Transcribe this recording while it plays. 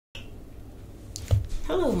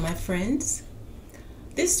Hello, my friends.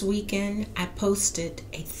 This weekend, I posted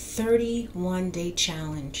a 31-day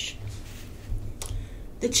challenge.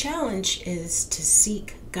 The challenge is to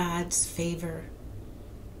seek God's favor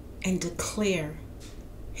and declare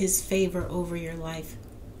His favor over your life.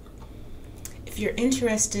 If you're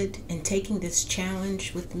interested in taking this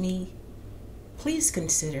challenge with me, please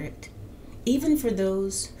consider it. Even for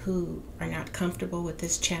those who are not comfortable with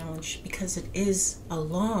this challenge, because it is a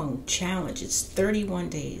long challenge. It's 31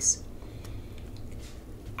 days.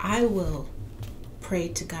 I will pray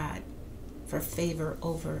to God for favor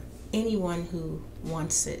over anyone who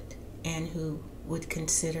wants it and who would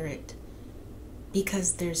consider it,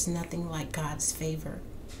 because there's nothing like God's favor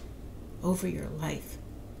over your life.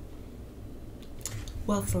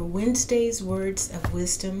 Well, for Wednesday's Words of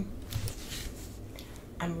Wisdom,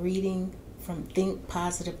 I'm reading from Think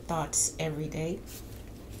Positive Thoughts Every Day.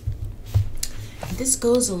 And this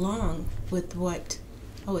goes along with what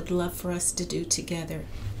I would love for us to do together.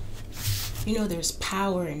 You know, there's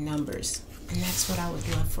power in numbers, and that's what I would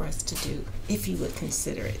love for us to do, if you would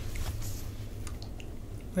consider it.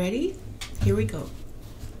 Ready? Here we go.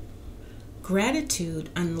 Gratitude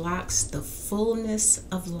unlocks the fullness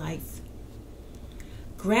of life.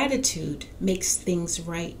 Gratitude makes things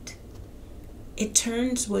right. It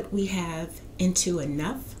turns what we have into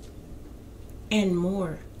enough and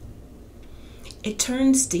more. It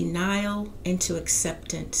turns denial into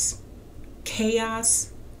acceptance,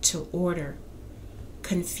 chaos to order,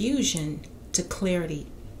 confusion to clarity.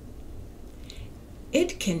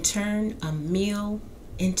 It can turn a meal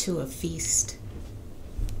into a feast,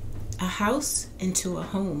 a house into a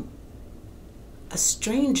home, a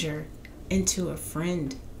stranger into a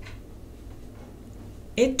friend.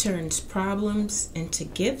 It turns problems into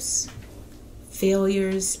gifts,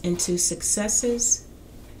 failures into successes,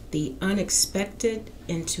 the unexpected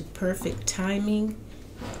into perfect timing,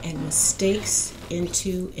 and mistakes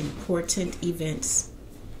into important events.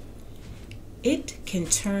 It can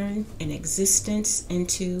turn an existence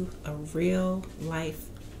into a real life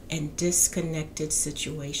and disconnected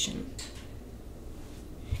situation,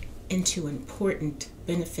 into important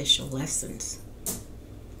beneficial lessons.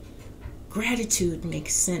 Gratitude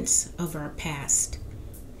makes sense of our past,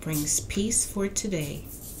 brings peace for today,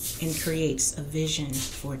 and creates a vision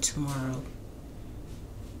for tomorrow.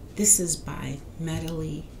 This is by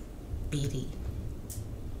Beattie.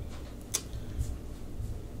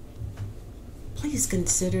 Please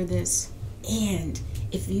consider this, and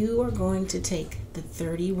if you are going to take the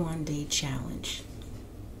 31-day challenge,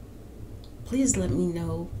 please let me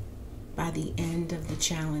know by the end of the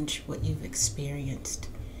challenge what you've experienced,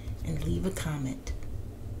 and leave a comment.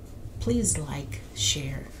 Please like,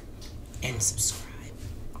 share, and subscribe.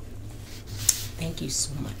 Thank you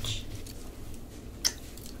so much.